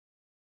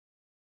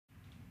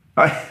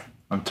Hi,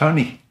 I'm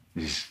Tony.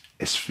 This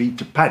is SV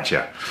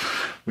Tapatya.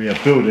 We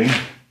are building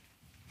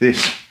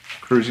this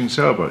cruising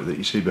sailboat that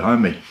you see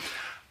behind me.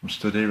 I'm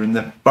stood here in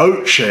the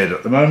boat shed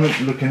at the moment,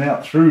 looking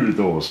out through the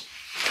doors.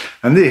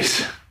 And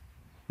this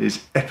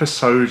is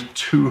episode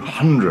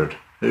 200.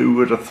 Who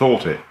would have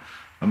thought it?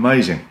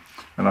 Amazing.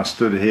 And I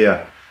stood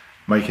here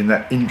making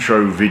that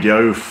intro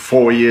video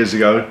 4 years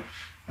ago,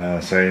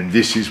 saying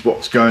this is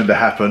what's going to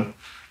happen.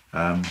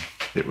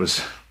 It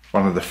was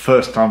one of the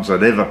first times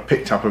I'd ever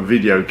picked up a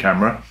video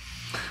camera.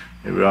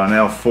 Here we are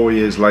now 4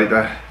 years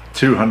later,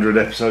 200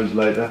 episodes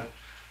later.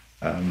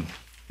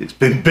 It's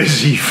been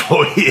busy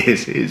 4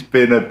 years. It's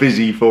been a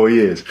busy 4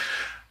 years.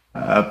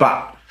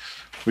 But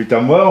we've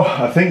done well,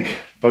 I think.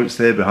 Boat's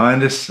there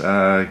behind us,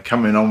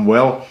 coming on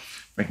well,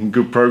 making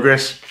good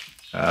progress.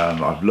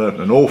 I've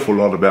learned an awful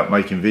lot about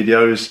making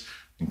videos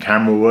and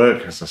camera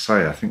work. As I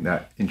say, I think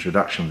that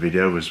introduction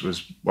video was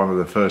one of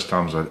the first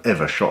times I'd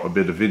ever shot a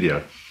bit of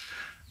video.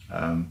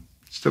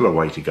 Still a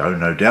way to go,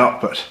 no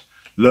doubt, but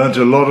learned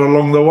a lot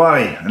along the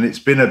way, and it's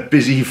been a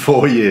busy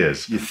 4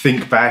 years. You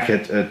think back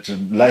at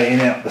laying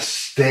out the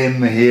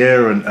stem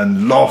here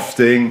and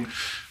lofting,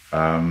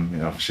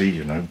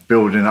 obviously,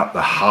 building up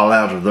the hull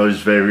out of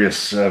those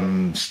various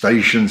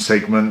station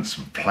segments,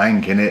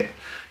 planking it,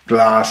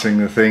 glassing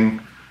the thing,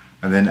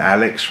 and then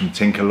Alex from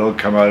Tinkerlog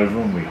come over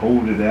and we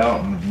hauled it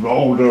out and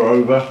rolled her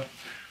over,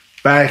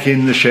 back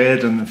in the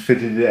shed and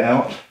fitted it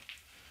out.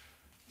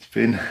 It's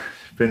been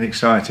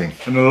exciting.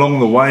 And along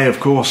the way, of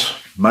course,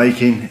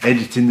 editing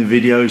the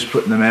videos,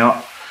 putting them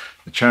out.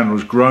 The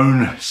channel's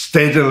grown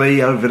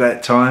steadily over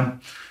that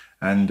time.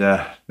 And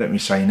let me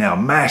say now,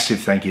 massive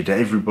thank you to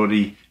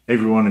everybody,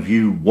 every one of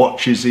you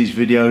watches these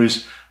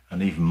videos,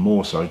 and even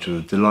more so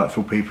to the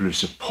delightful people who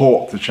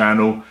support the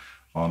channel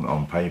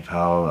on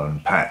PayPal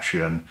and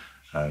Patreon,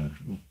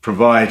 and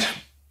provide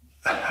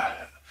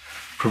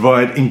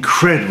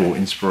incredible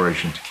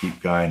inspiration to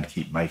keep going, to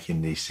keep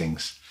making these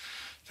things.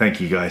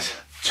 Thank you guys.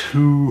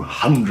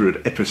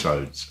 200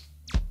 episodes.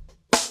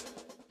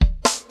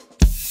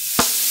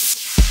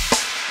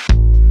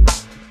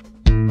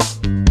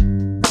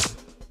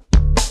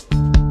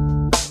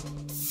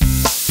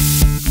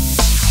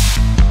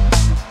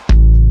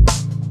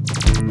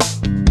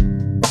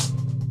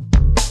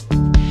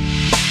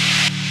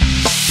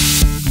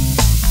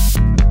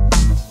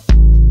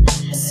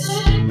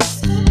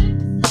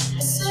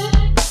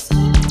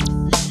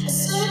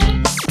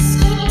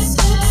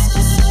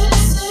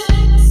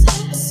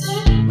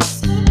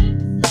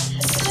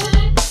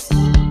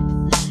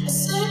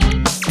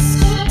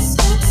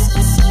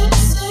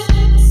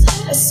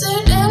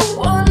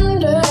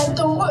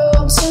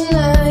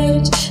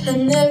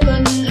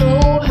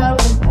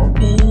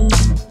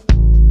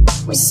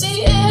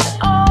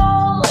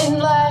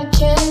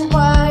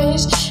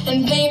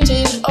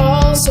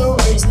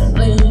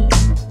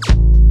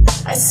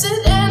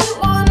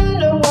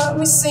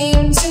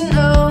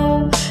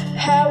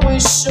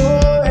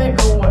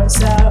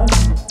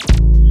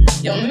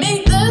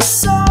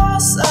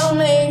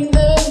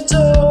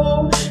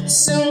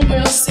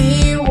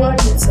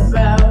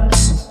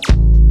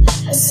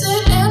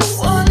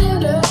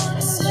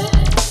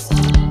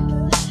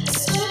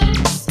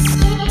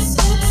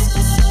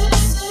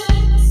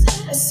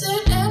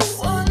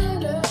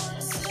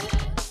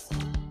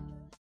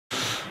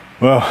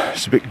 Well,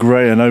 it's a bit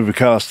grey and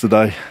overcast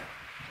today,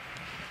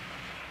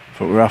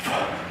 but we're up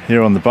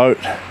here on the boat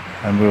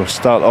and we'll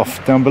start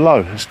off down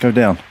below. Let's go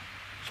down.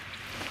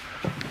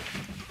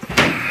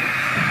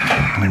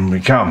 In we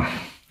come.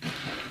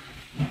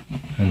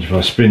 And if I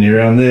spin you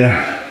around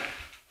there,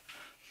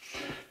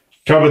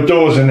 cupboard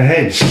doors and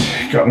heads,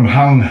 got them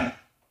hung.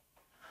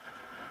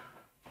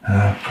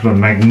 Put a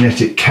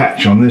magnetic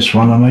catch on this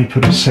one. I may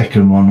put a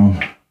second one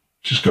on.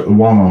 Just got the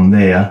one on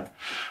there.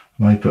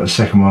 I may put a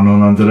second one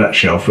on under that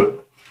shelf, but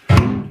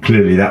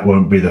clearly that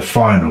won't be the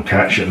final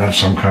catch. It'll have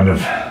some kind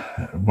of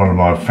one of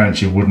my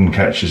fancy wooden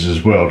catches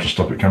as well to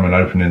stop it coming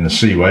open in the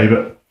seaway.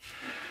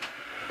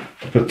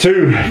 But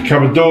two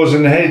cupboard doors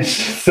in the heads.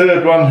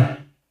 Third one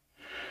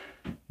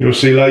you'll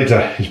see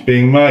later is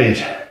being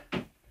made.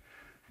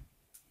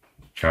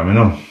 Coming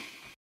on.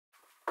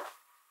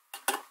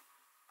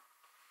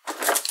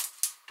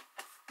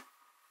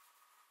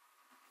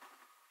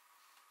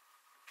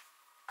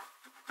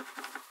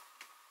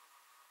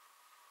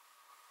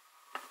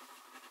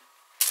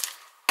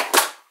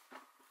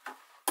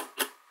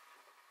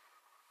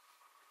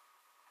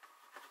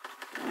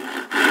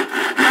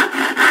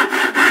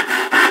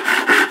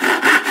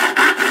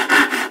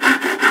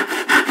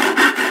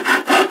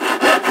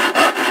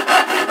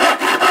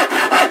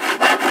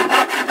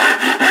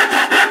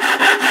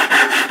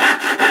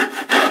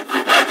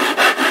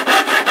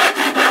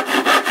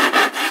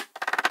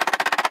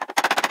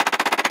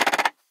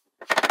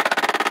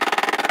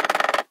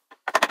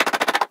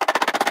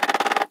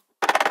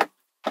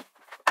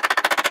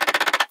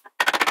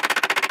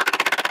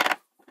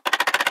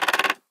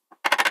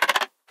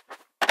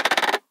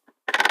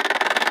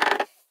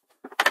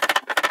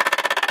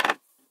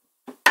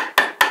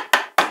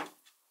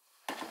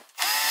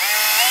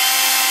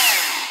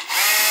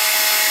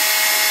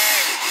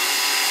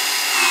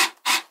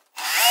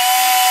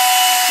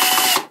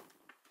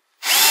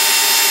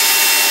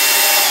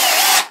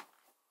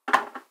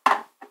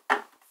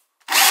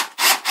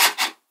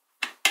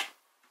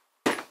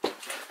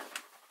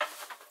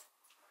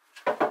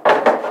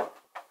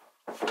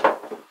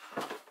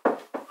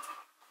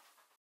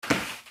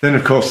 Then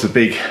of course the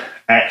big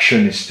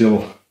action is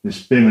still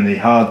this bimini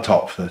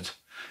hardtop that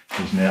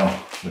is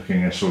now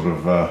looking a sort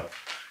of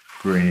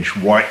greenish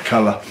white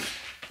colour.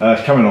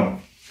 Coming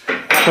on.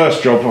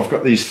 First job, I've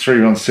got these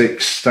 316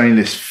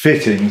 stainless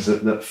fittings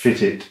that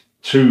fit it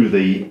to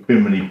the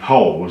bimini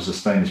poles, the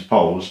stainless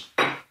poles.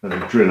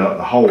 I'll drill out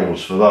the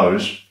holes for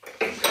those.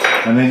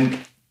 And then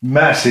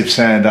massive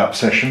sand up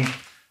session.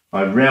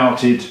 I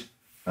routed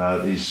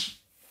these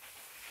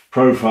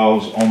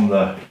profiles on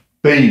the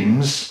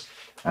beams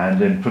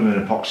and then put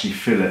an epoxy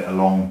fillet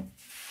along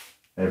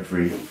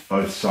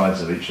both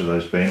sides of each of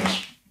those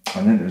beams.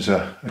 And then it was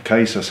a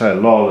case, I say, a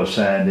lot of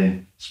sand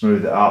in,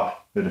 smooth it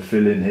up, bit of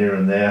fill in here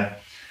and there,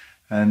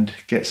 and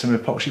get some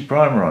epoxy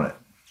primer on it.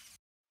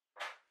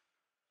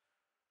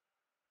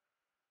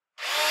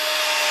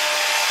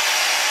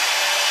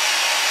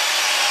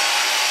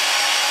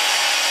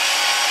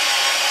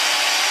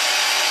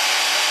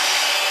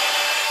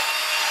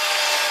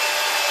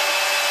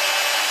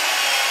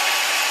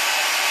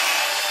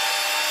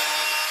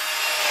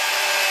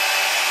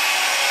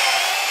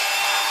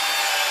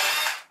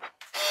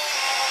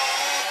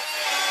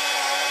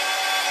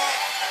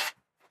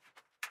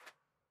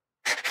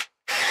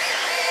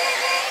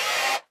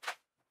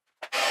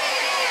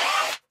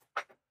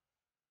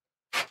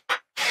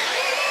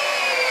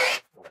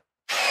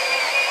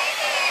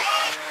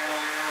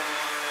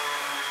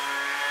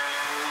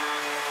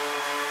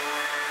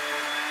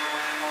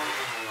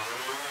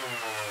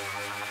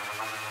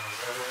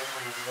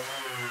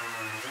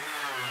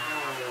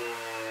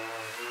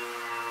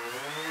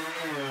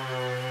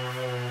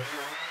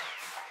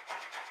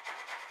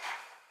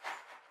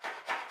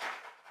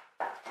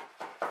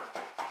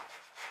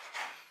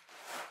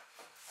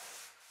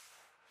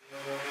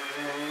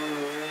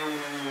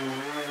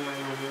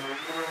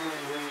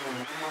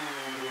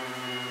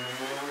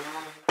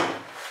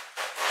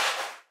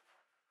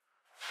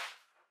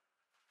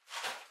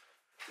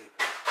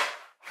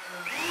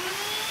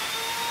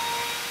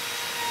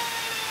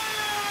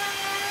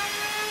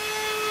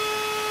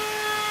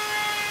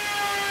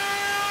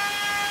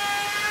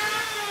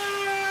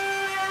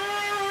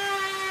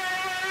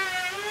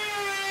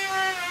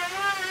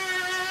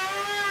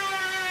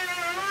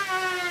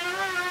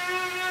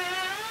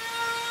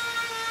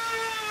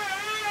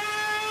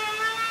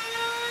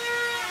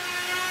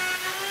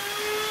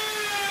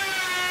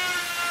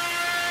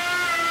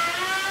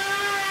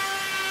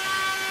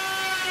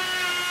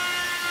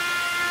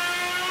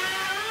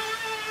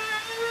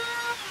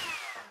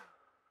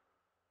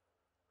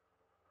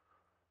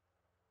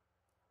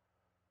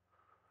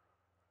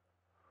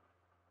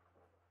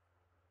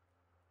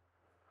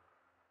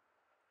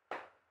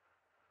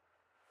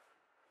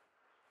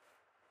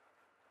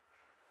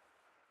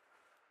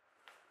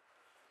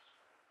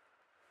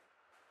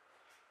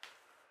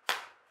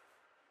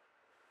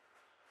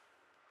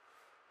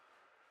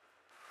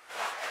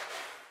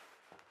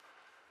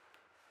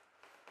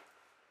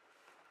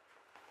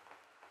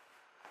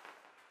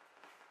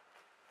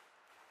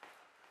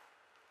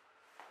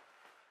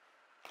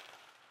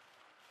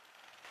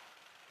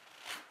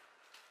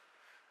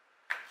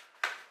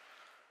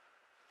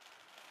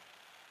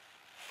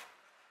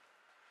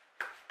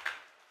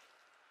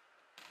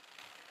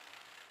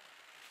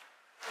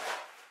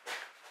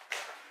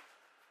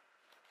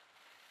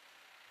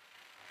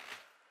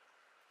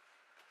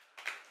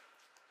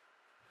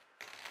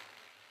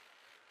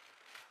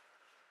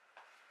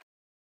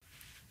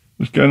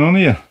 What's going on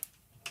here?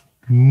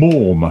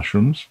 More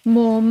mushrooms.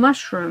 More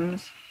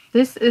mushrooms.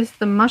 This is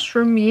the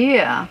mushroom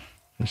year.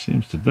 It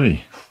seems to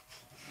be.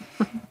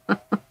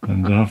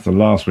 And after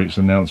last week's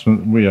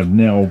announcement, we have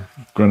now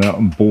gone out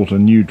and bought a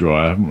new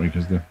dryer, haven't we?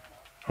 Because the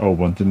old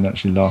one didn't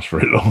actually last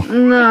very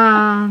long.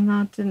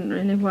 No, it didn't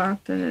really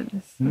work, did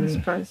it? I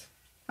suppose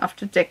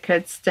after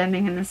decades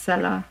standing in the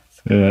cellar.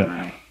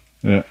 Yeah,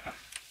 yeah.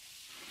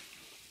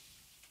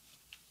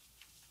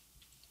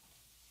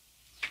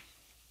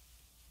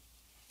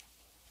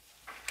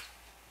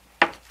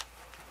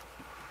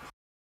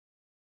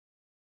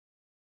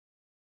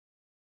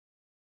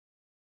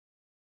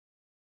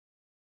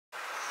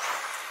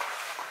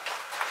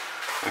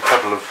 A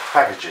couple of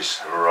packages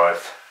have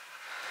arrived.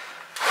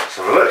 Let's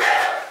have a look.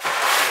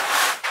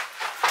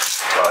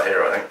 Right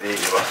here, I think, the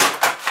easy one.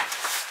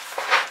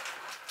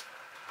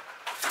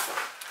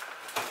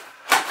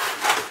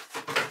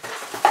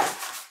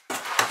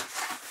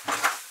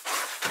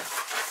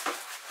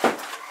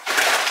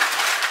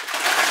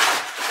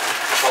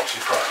 Epoxy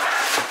primer.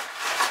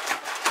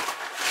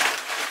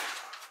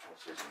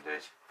 This is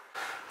indeed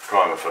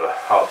primer for the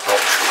hard top.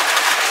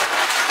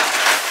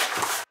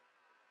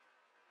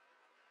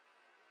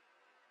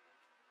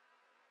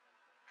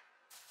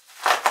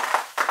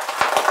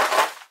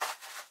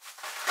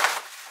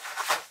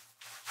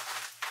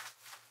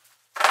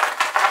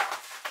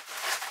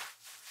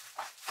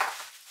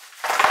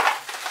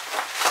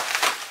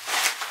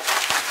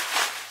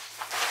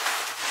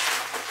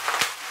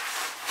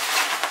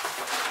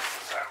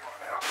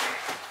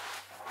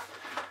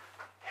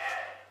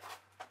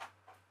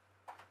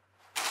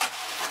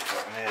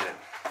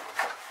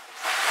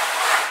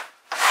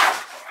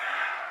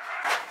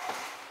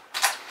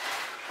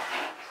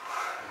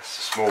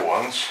 small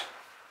ones,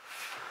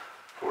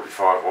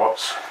 45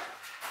 watts,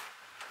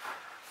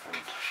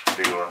 and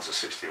bigger ones are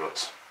 60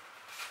 watts.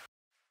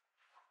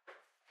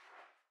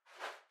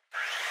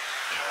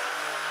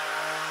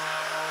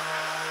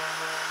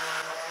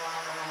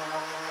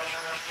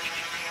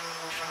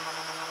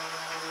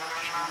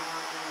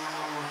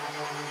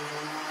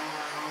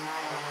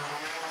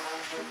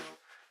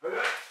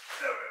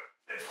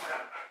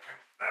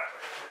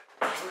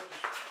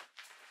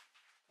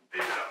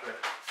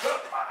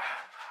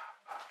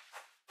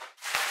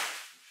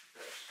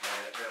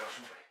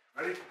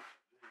 Ready?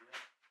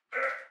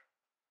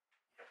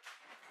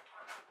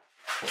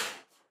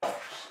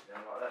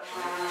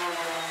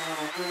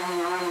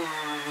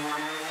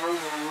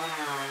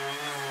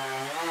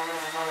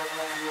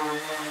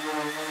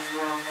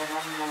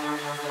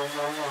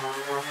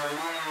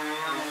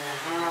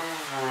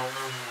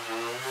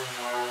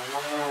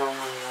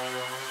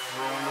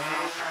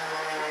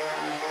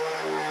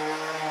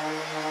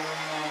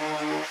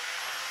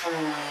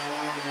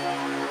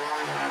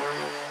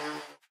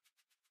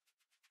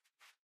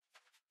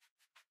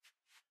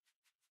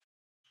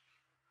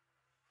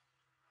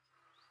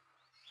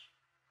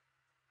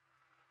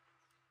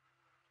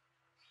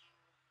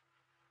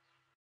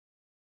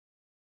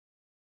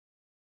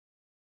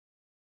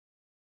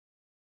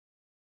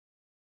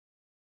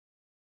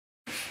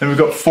 Then we've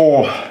got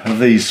 4 of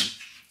these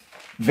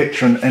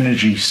Victron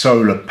Energy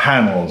solar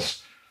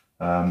panels,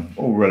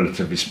 all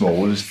relatively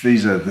small.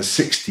 These are the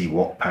 60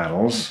 watt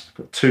panels. I've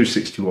got 2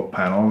 60 watt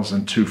panels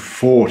and 2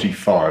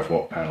 45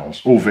 watt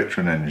panels, all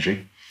Victron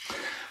Energy.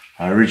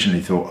 I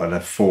originally thought I'd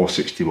have 4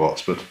 60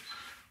 watts, but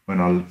when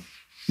I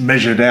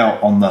measured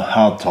out on the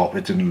hardtop,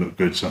 it didn't look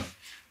good, so I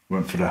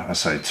went for the, I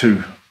say,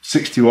 2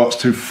 60 watts,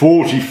 2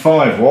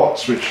 45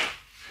 watts, which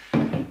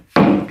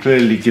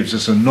clearly gives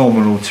us a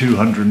nominal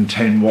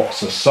 210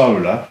 watts of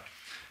solar.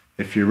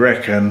 If you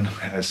reckon,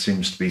 as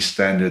seems to be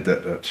standard,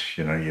 that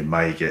you know, you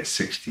may get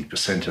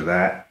 60% of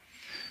that,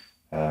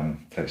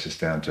 takes us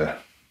down to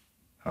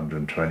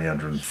 120,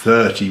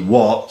 130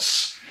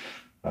 watts,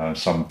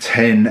 some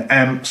 10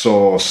 amps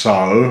or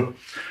so,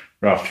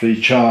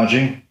 roughly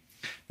charging.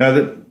 Now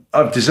that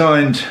I've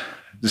designed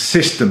the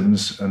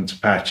systems and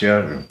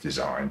Tapatya,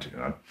 designed, you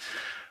know,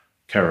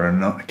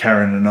 Karin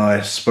and I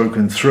have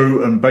spoken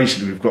through, and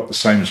basically we've got the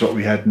same as what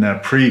we had in our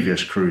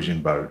previous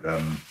cruising boat,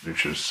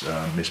 which was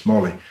Miss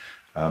Molly.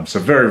 So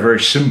very, very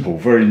simple,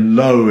 very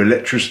low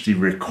electricity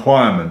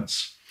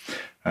requirements.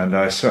 And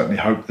I certainly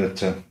hope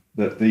that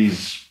that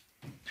these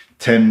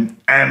 10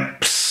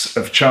 amps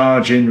of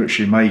charging, which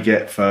you may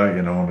get for,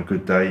 you know, on a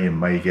good day, you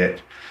may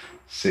get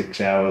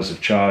 6 hours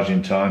of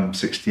charging time,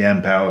 60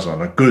 amp hours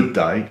on a good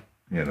day.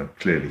 You know,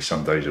 clearly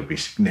some days will be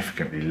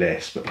significantly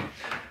less, but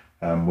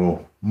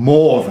will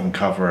more than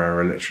cover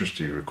our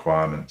electricity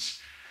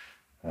requirements.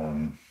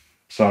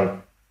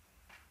 So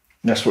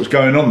that's what's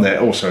going on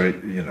there. Also,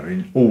 you know,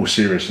 in all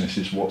seriousness,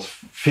 is what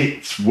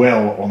fits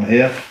well on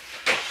here.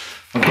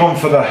 I've gone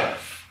for the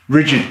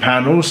rigid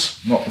panels,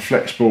 not the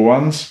flexible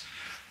ones.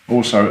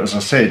 Also, as I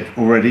said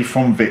already,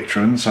 from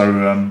Victron. So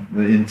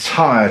the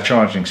entire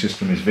charging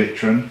system is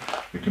Victron.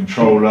 The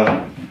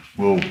controller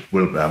will,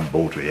 I haven't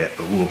bought it yet,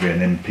 but will be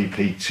an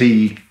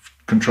MPPT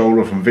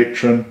controller from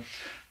Victron.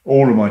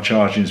 All of my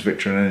charging is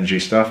Victron Energy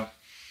stuff.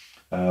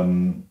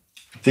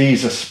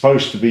 These are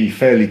supposed to be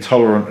fairly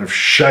tolerant of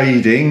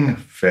shading,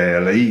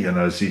 fairly, you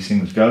know, as these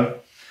things go.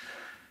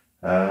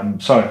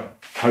 So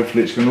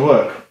hopefully it's going to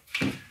work.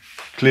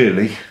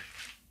 Clearly,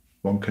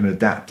 one can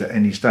adapt at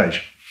any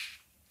stage.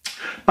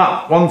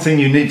 But one thing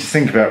you need to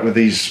think about with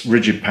these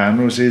rigid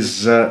panels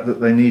is that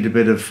they need a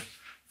bit of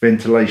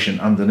ventilation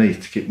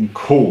underneath to keep them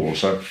cool.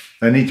 So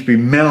they need to be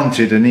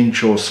mounted an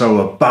inch or so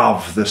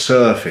above the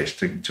surface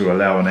to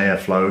allow an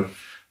airflow.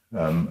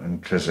 And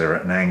because they're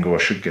at an angle, I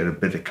should get a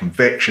bit of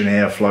convection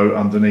airflow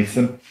underneath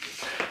them.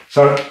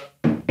 So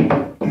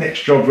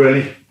next job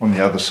really, on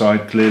the other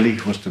side clearly,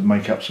 was to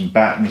make up some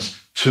battens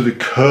to the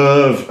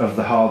curve of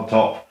the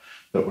hardtop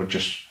that would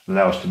just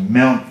allow us to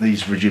mount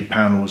these rigid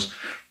panels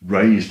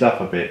raised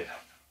up a bit.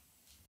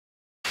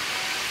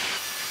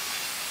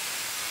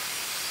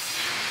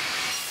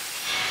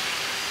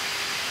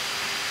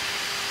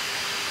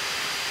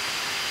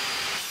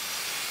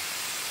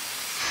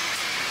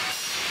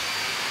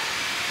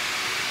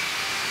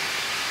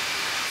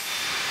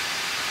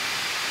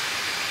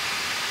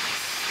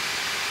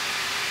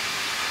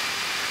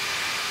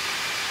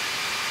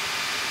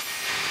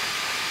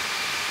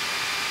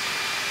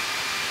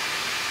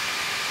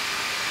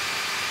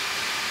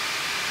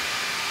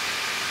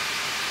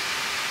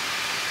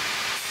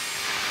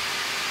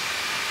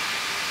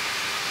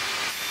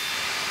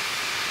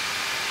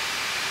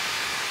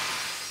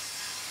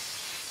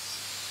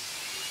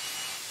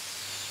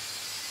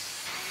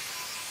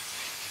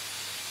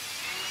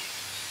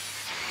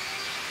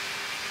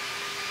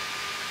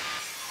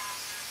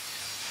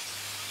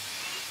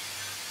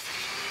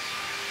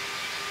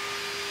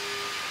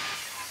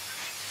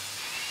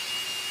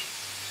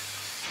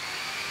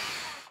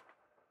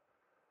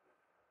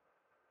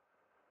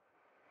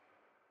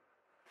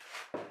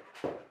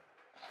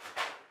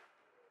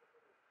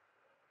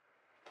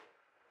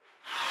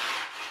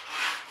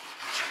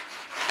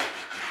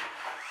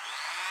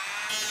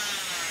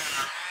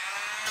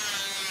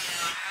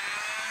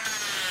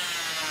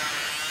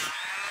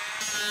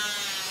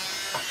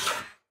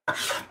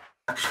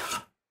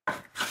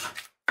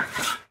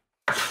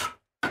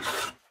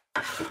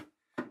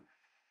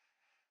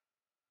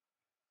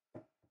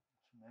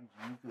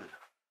 Amazingly good.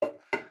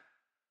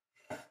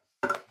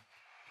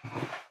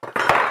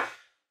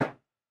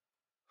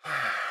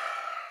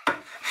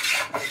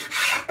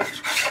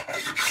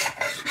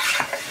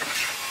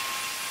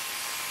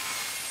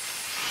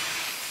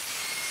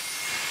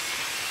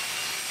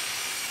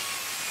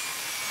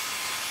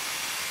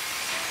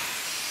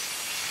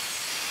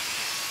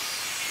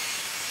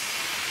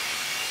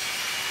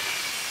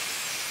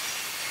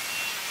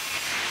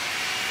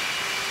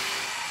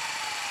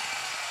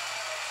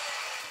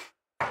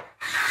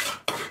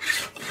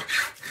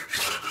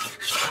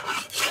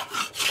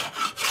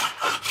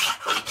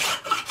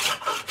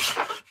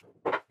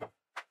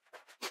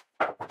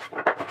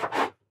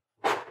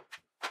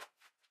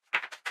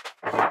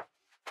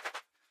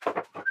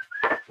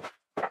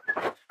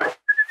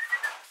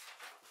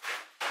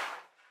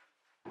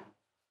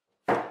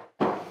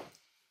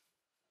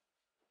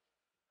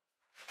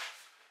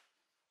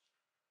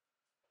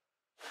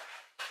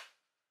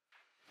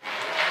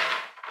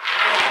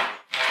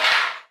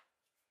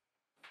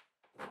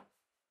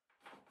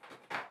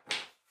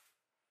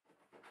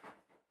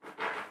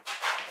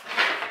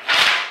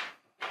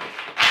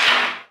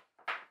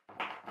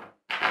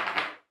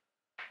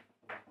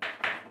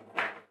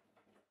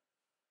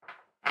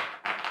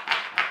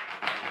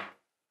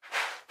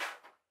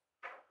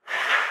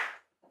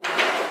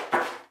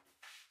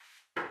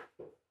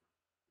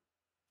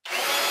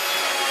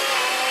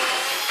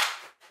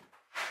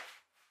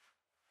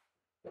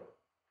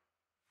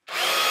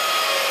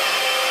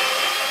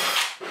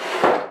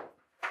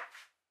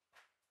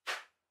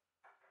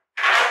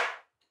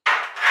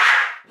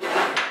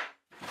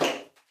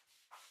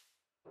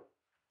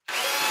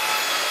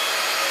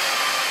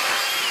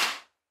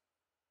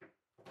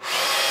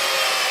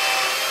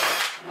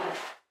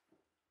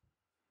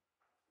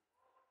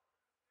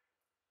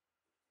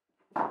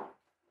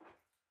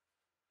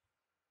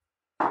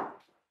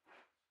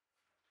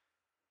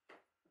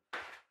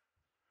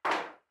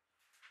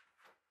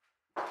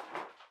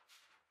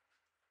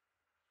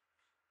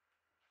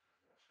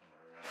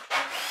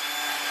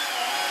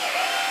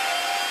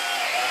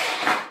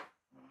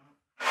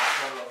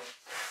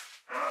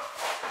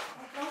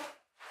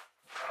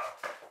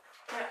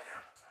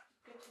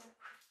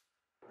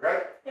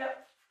 Right?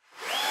 Yep.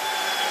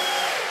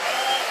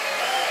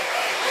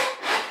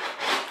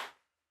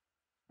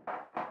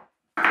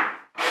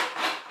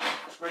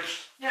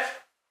 Squished? Yep.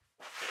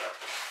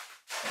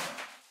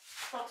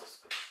 Lots of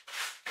squish.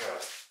 Yeah,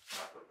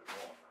 I'll put a bit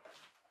more on that.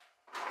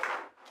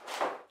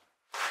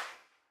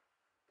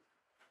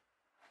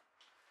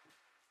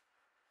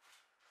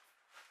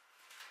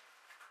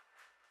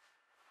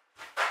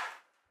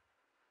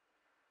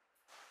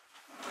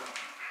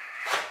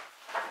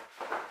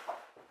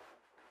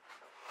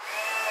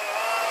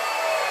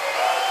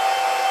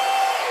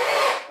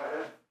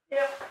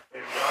 Yep.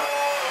 Here we go.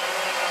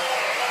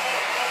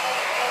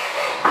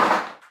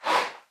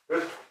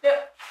 Good?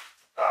 Yep.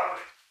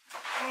 Lovely.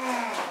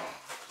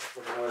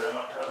 Put it away,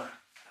 not done.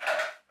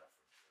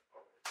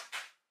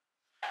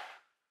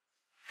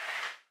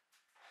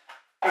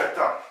 Good,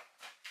 done.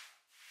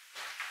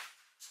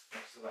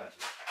 Excellent.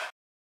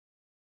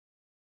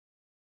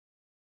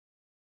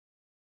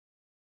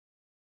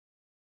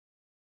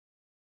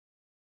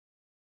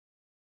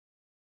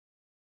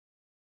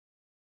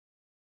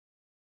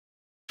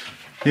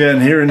 Yeah,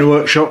 and here in the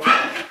workshop,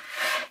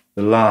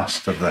 the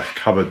last of the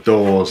cupboard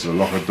doors, the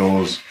locker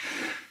doors,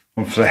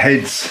 and for the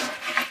heads,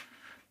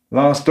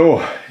 last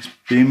door is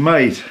being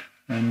made,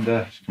 and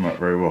it's come out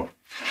very well.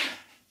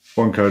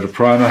 One coat of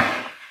primer,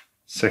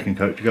 second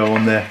coat to go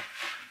on there,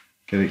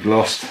 get it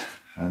glossed,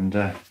 and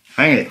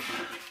hang it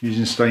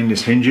using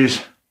stainless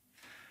hinges.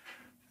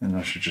 And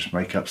I should just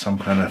make up some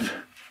kind of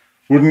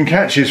wooden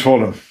catches for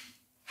them.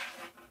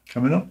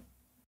 Coming up.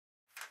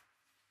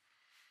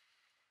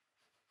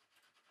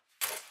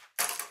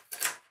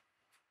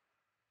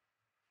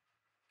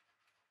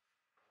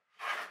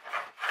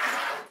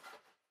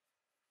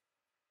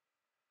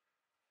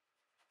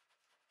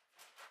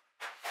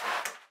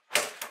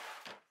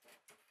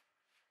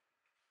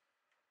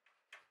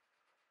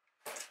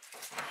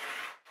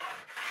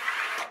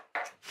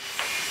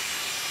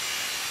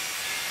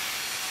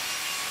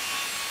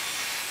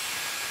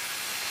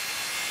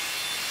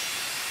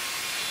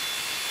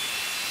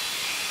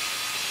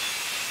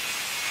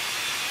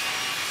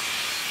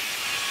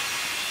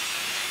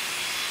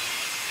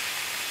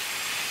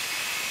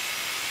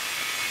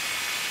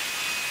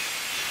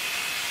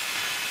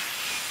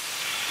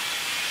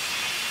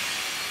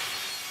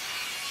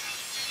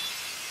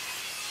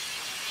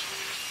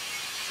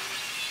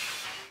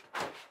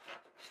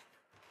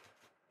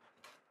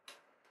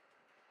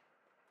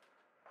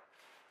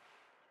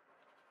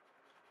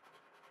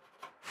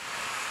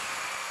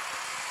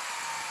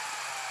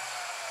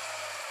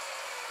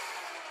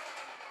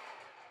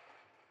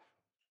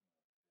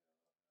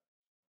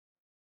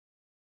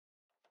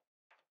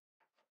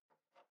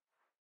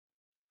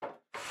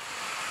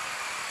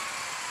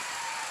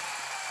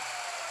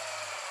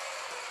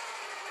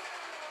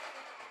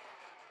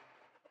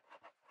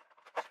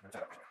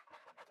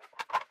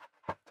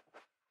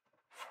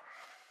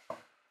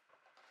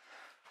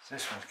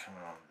 This one's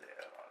coming on there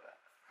like that.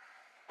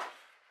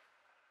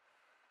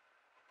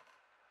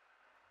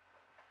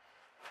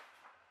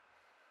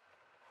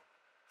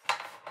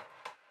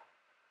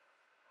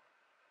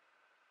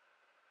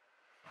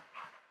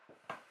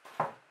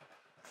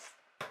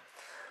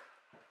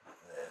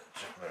 There,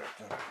 just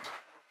moved them.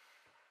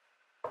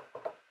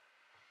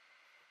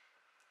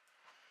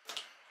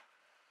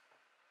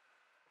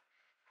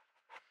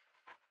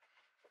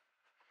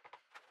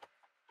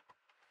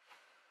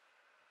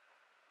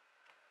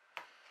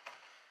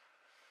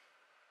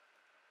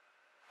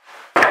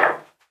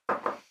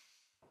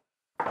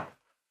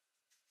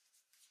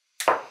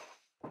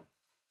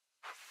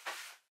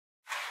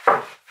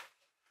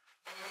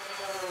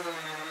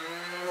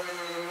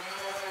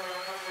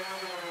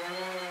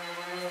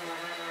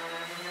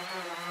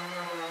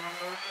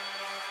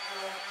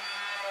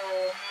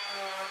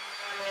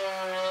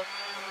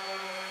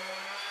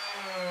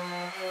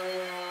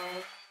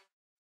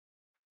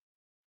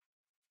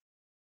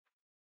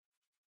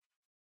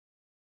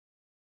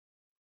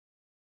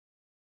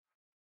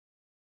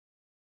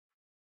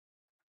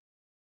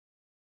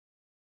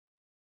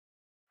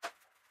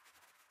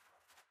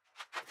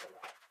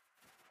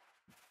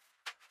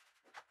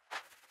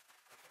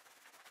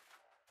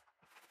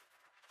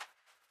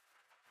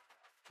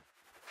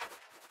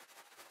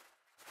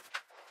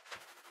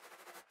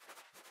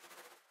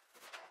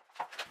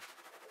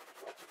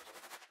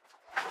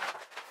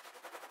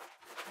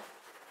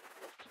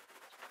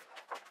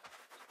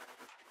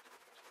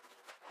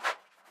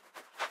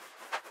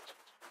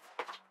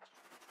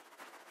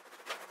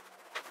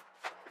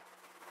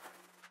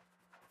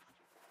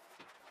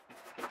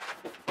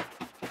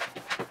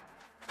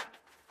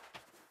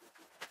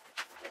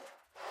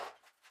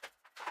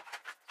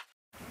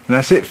 And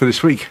that's it for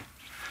this week.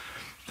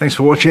 Thanks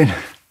for watching.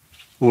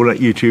 All that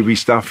YouTube-y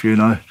stuff, you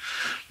know.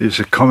 Leave us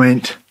a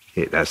comment,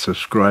 hit that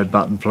subscribe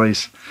button,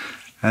 please.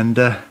 And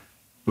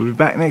we'll be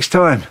back next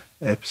time.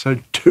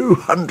 Episode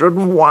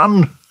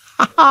 201.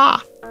 Ha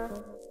ha!